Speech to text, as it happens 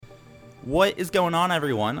What is going on,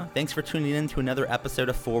 everyone? Thanks for tuning in to another episode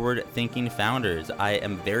of Forward Thinking Founders. I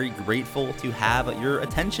am very grateful to have your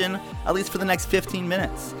attention, at least for the next 15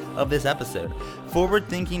 minutes of this episode. Forward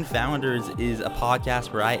Thinking Founders is a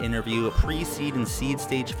podcast where I interview pre-seed and seed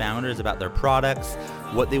stage founders about their products,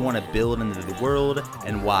 what they want to build into the world,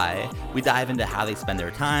 and why. We dive into how they spend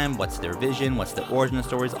their time, what's their vision, what's the origin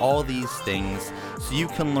stories, all these things, so you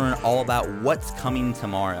can learn all about what's coming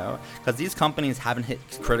tomorrow. Because these companies haven't hit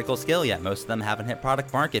critical scale yet. Most of them haven't hit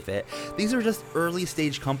product market fit. These are just early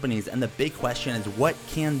stage companies, and the big question is, what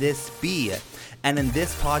can this be? And in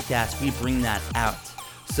this podcast, we bring that out.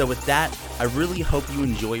 So with that, I really hope you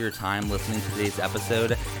enjoy your time listening to today's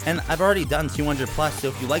episode. And I've already done 200 plus, so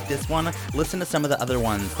if you like this one, listen to some of the other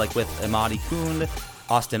ones, like with Imadi Kund,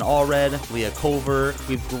 Austin Allred, Leah Culver.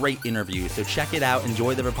 We have great interviews, so check it out,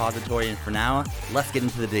 enjoy the repository, and for now, let's get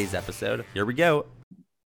into today's episode. Here we go.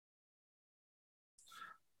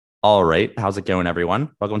 All right, how's it going,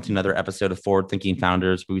 everyone? Welcome to another episode of Forward Thinking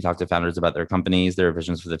Founders, where we talk to founders about their companies, their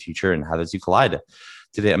visions for the future, and how those two collide.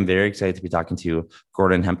 Today, I'm very excited to be talking to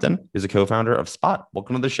Gordon Hempton, who's a co-founder of Spot.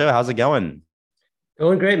 Welcome to the show. How's it going?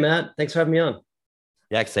 Going great, Matt. Thanks for having me on.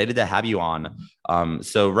 Yeah, excited to have you on.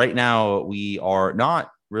 So right now, we are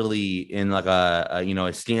not really in like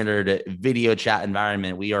a standard video chat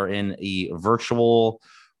environment. We are in a virtual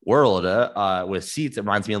world with seats. It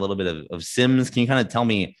reminds me a little bit of Sims. Can you kind of tell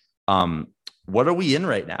me what are we in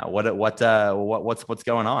right now? What's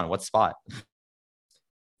going on? What's Spot?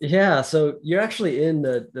 Yeah, so you're actually in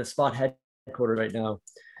the Spot headquarters right now,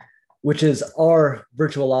 which is our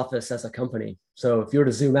virtual office as a company. So if you were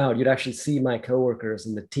to zoom out, you'd actually see my coworkers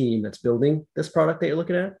and the team that's building this product that you're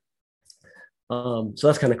looking at. So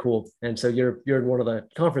that's kind of cool. And so you're in one of the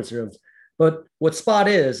conference rooms. But what Spot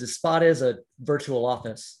is a virtual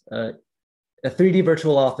office, a 3D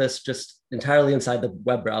virtual office just entirely inside the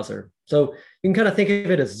web browser. So you can kind of think of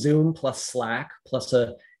it as Zoom plus Slack plus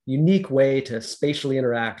a unique way to spatially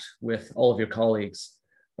interact with all of your colleagues.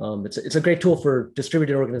 It's a great tool for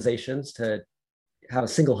distributed organizations to have a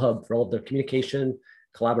single hub for all of their communication,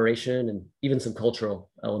 collaboration, and even some cultural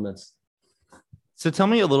elements. So tell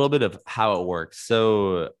me a little bit of how it works.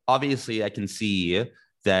 So obviously I can see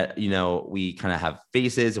that, we kind of have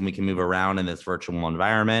faces and we can move around in this virtual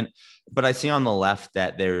environment. But I see on the left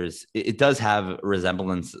that it does have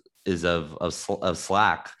resemblances of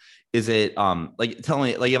Slack. Is it tell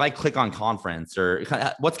me, like, if I click on conference or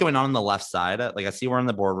what's going on the left side? Like, I see we're in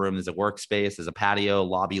the boardroom. There's a workspace, there's a patio,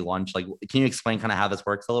 lobby, lunch. Like, can you explain kind of how this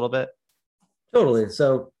works a little bit? Totally.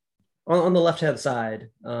 So on the left-hand side,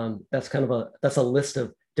 that's a list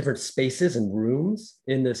of different spaces and rooms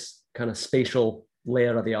in this kind of spatial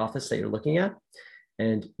layout of the office that you're looking at.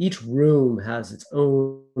 And each room has its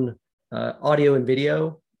own audio and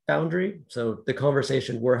video boundary. So the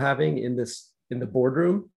conversation we're having in the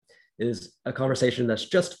boardroom is a conversation that's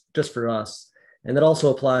just for us. And that also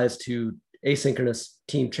applies to asynchronous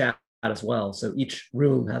team chat as well. So each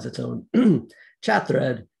room has its own chat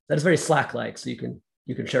thread that is very Slack-like. So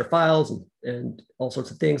you can share files and all sorts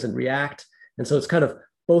of things and react. And so it's kind of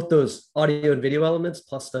both those audio and video elements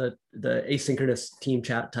plus the asynchronous team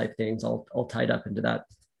chat type things all tied up into that,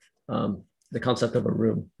 the concept of a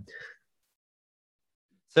room.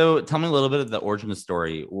 So tell me a little bit of the origin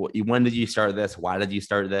story. When did you start this? Why did you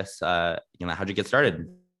start this? How'd you get started?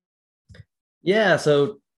 Yeah,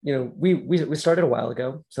 so we started a while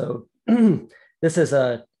ago. So this is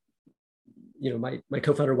my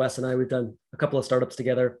co-founder Wes and I, we've done a couple of startups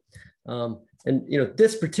together. And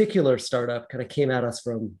this particular startup kind of came at us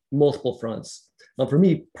from multiple fronts. For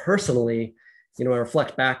me personally, I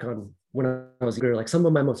reflect back on when I was younger, like some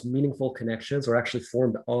of my most meaningful connections were actually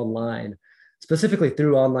formed online, specifically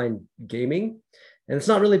through online gaming. And it's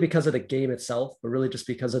not really because of the game itself, but really just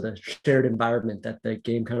because of the shared environment that the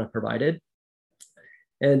game kind of provided.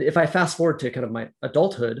 And if I fast forward to kind of my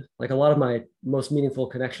adulthood, like a lot of my most meaningful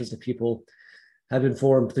connections to people have been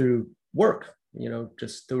formed through work,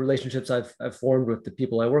 just the relationships I've formed with the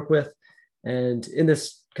people I work with. And in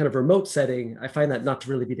this kind of remote setting, I find that not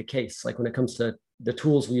to really be the case. Like when it comes to the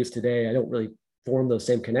tools we use today, I don't really form those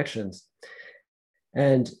same connections.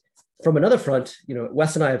 And from another front,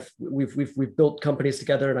 Wes and I we've built companies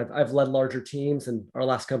together, and I've led larger teams. And our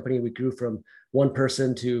last company, we grew from one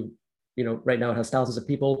person to, right now it has thousands of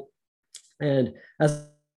people. And as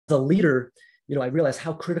a leader, I realized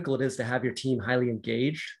how critical it is to have your team highly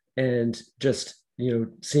engaged, and just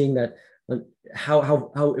seeing that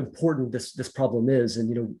how important this problem is, and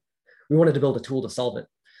we wanted to build a tool to solve it.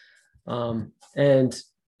 And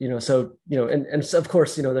so of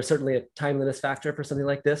course, there's certainly a timeliness factor for something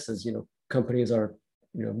like this, as companies are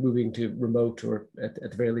moving to remote or at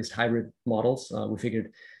the very least hybrid models. We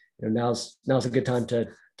figured now's a good time to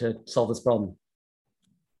solve this problem.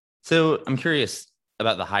 So I'm curious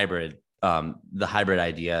about the hybrid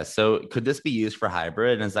idea. So could this be used for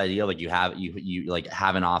hybrid? And this idea, like you like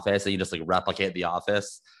have an office and you just like replicate the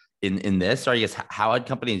office in this, or I guess how would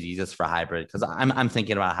companies use this for hybrid? Because I'm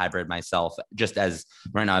thinking about hybrid myself, just as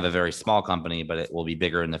right now I have a very small company, but it will be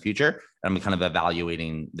bigger in the future. I'm kind of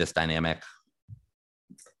evaluating this dynamic.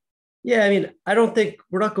 Yeah, I mean, I don't think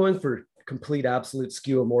we're not going for complete absolute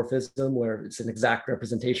skeuomorphism where it's an exact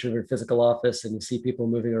representation of your physical office and you see people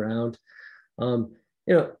moving around.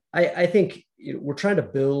 I think we're trying to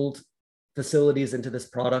build facilities into this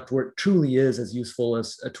product where it truly is as useful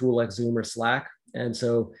as a tool like Zoom or Slack. And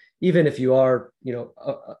so even if you are,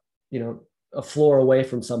 a floor away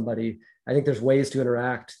from somebody, I think there's ways to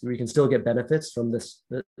interact where you can still get benefits from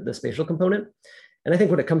the spatial component. And I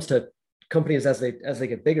think when it comes to companies as they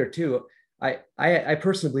get bigger too, I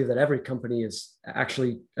personally believe that every company is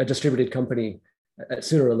actually a distributed company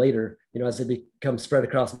sooner or later, as they become spread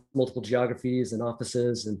across multiple geographies and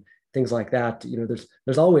offices and things like that.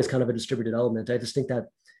 There's always kind of a distributed element. I just think that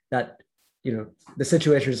the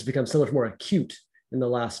situation has become so much more acute in the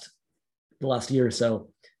last year or so.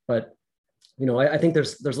 But I think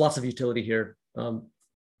there's lots of utility here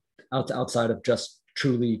outside of just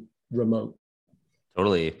truly remote.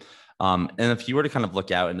 Totally. And if you were to kind of look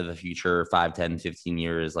out into the future, 5, 10, 15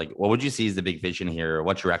 years, like what would you see as the big vision here?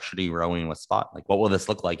 What you're actually growing with Spot? Like what will this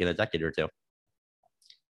look like in a decade or two?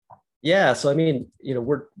 Yeah. So, I mean,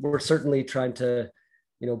 we're certainly trying to,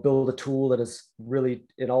 build a tool that is really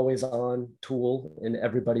an always on tool in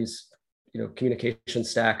everybody's, communication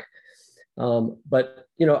stack. But,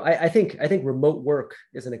 I think remote work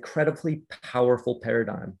is an incredibly powerful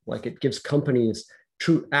paradigm. Like it gives companies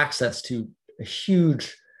true access to a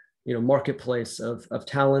huge, marketplace of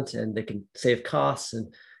talent, and they can save costs.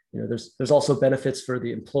 And, there's also benefits for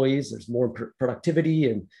the employees. There's more productivity,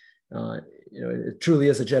 and, it truly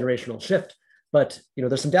is a generational shift. But,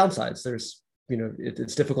 there's some downsides. There's,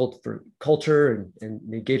 it's difficult for culture and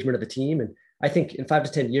the engagement of the team. And I think in 5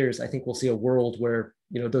 to 10 years, I think we'll see a world where,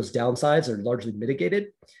 those downsides are largely mitigated.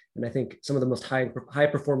 And I think some of the most high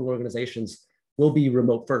performing organizations will be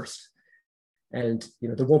remote first. And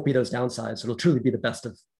there won't be those downsides. It'll truly be the best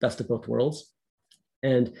of both worlds.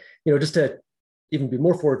 And just to even be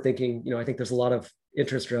more forward thinking, I think there's a lot of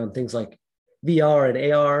interest around things like VR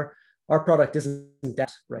and AR. Our product isn't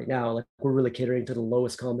that right now. Like we're really catering to the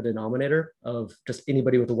lowest common denominator of just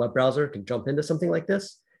anybody with a web browser can jump into something like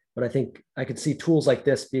this. But I think I could see tools like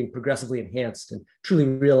this being progressively enhanced and truly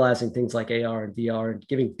realizing things like AR and VR and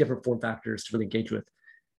giving different form factors to really engage with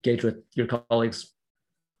your colleagues.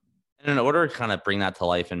 And in order to kind of bring that to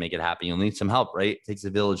life and make it happen, you'll need some help, right? It takes a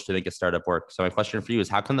village to make a startup work. So my question for you is,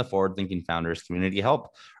 how can the forward-thinking founders community help?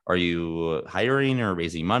 Are you hiring or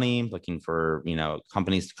raising money, looking for,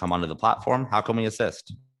 companies to come onto the platform? How can we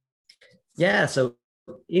assist? Yeah. So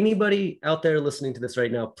anybody out there listening to this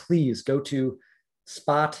right now, please go to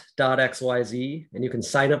spot.xyz and you can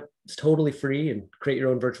sign up. It's totally free and create your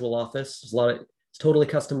own virtual office. It's totally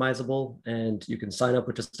customizable, and you can sign up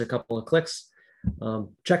with just a couple of clicks.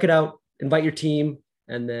 Check it out, invite your team,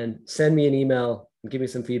 and then send me an email and give me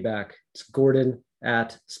some feedback. It's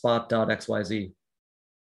Gordon@spot.xyz.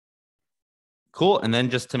 Cool. And then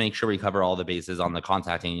just to make sure we cover all the bases on the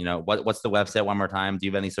contacting, what's the website one more time? Do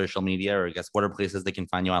you have any social media, or I guess what are places they can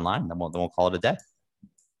find you online? Then we'll call it a day.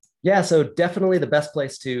 Yeah, so definitely the best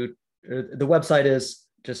place the website is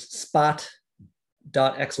just spot.xyz,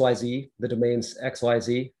 the domain's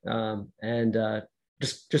XYZ.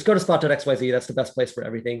 Just go to spot.xyz. That's the best place for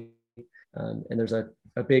everything. And there's a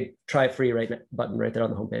big try it free button right there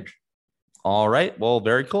on the homepage. All right. Well,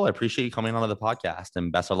 very cool. I appreciate you coming onto the podcast,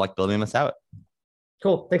 and best of luck building this out.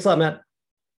 Cool. Thanks a lot, Matt.